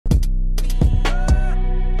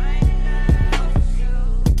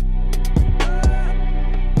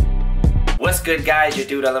What's good, guys? Your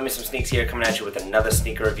dude, I Love Me Some Sneaks here, coming at you with another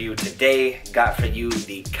sneaker review. Today, got for you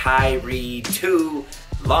the Kyrie 2,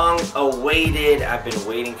 long awaited. I've been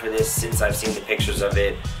waiting for this since I've seen the pictures of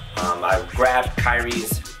it. I grabbed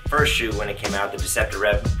Kyrie's first shoe when it came out, the Deceptor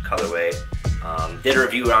Rev colorway. Did a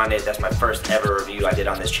review on it. That's my first ever review I did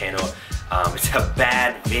on this channel. It's a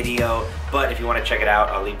bad video, but if you want to check it out,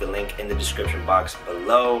 I'll leave the link in the description box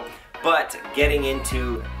below. But getting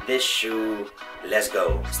into this shoe, let's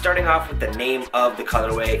go. Starting off with the name of the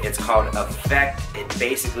colorway, it's called Effect. It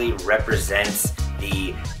basically represents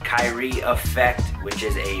the Kyrie effect, which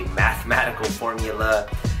is a mathematical formula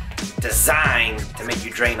designed to make you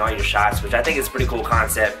drain all your shots, which I think is a pretty cool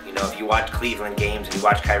concept. You know, if you watch Cleveland games and you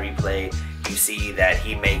watch Kyrie play, you see that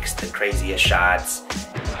he makes the craziest shots.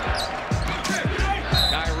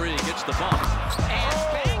 Kyrie gets the bump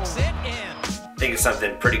and banks it in. I think it's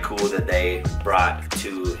something pretty cool that they brought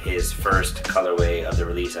to his first colorway of the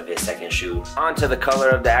release of his second shoe. Onto the color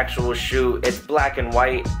of the actual shoe, it's black and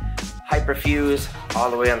white, hyperfuse all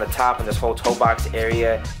the way on the top in this whole toe box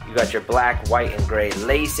area. You got your black, white, and gray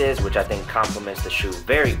laces, which I think complements the shoe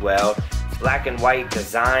very well. Black and white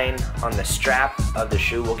design on the strap of the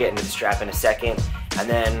shoe. We'll get into the strap in a second. And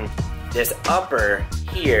then this upper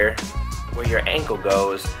here, where your ankle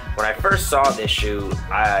goes. When I first saw this shoe,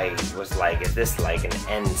 I was like, is this like an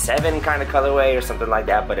N7 kind of colorway or something like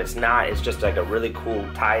that? But it's not. It's just like a really cool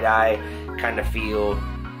tie-dye kind of feel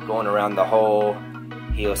going around the whole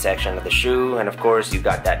heel section of the shoe. And of course, you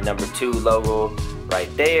got that number 2 logo right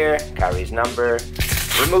there, Kyrie's number.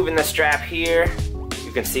 Removing the strap here,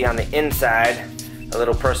 you can see on the inside a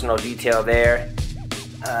little personal detail there.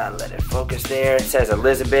 Let it focus there. It says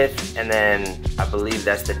Elizabeth, and then I believe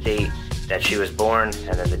that's the date that she was born,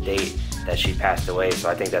 and then the date that she passed away. So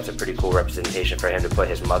I think that's a pretty cool representation for him to put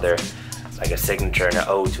his mother, like a signature and an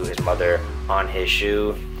ode to his mother on his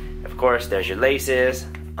shoe. Of course, there's your laces.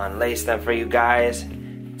 Unlace them for you guys.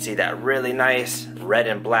 See that really nice red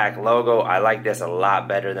and black logo. I like this a lot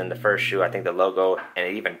better than the first shoe. I think the logo, and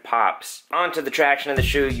it even pops. Onto the traction of the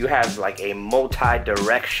shoe, you have like a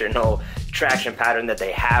multi-directional traction pattern that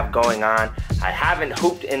they have going on. I haven't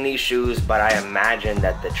hooped in these shoes, but I imagine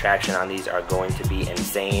that the traction on these are going to be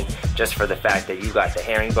insane, just for the fact that you got the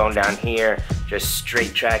herringbone down here, just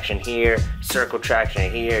straight traction here, circle traction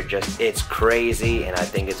here, just it's crazy, and I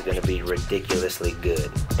think it's going to be ridiculously good.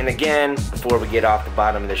 And again, before we get off the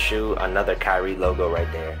bottom of the shoe, another Kyrie logo right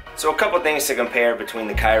there. So a couple things to compare between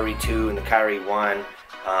the Kyrie 2 and the Kyrie 1.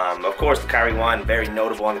 Of course, the Kyrie 1, very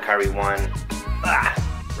notable on the Kyrie 1.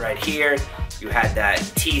 Right here, you had that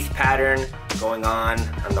teeth pattern going on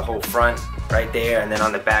the whole front right there, and then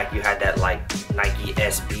on the back you had that like Nike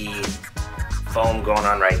SB foam going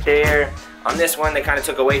on right there. On this one, they kind of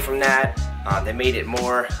took away from that. They made it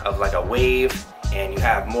more of like a wave, and you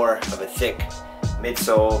have more of a thick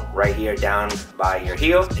midsole right here down by your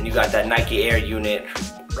heel, and you got that Nike Air unit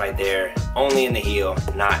right there, only in the heel,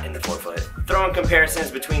 not in the forefoot. Throwing comparisons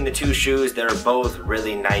between the two shoes, they're both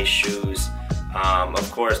really nice shoes.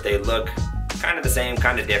 Of course, they look kind of the same,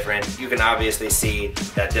 kind of different. You can obviously see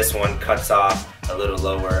that this one cuts off a little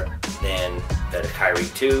lower than the Kyrie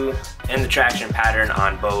 2, and the traction pattern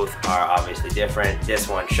on both are obviously different. This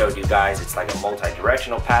one showed you guys it's like a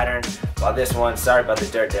multi-directional pattern, while this one, sorry about the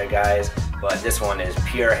dirt there guys, but this one is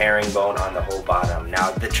pure herringbone on the whole bottom.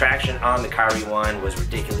 Now the traction on the Kyrie 1 was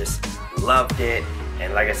ridiculous, loved it,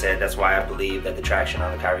 and like I said, that's why I believe that the traction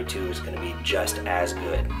on the Kyrie 2 is going to be just as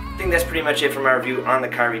good. I think that's pretty much it for my review on the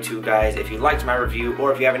Kyrie 2, guys. If you liked my review,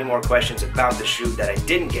 or if you have any more questions about the shoe that I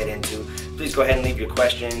didn't get into, please go ahead and leave your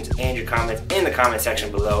questions and your comments in the comment section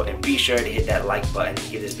below, and be sure to hit that like button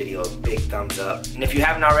and give this video a big thumbs up. And if you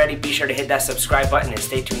haven't already, be sure to hit that subscribe button and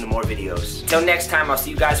stay tuned to more videos. Until next time, I'll see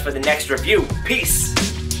you guys for the next review. Peace!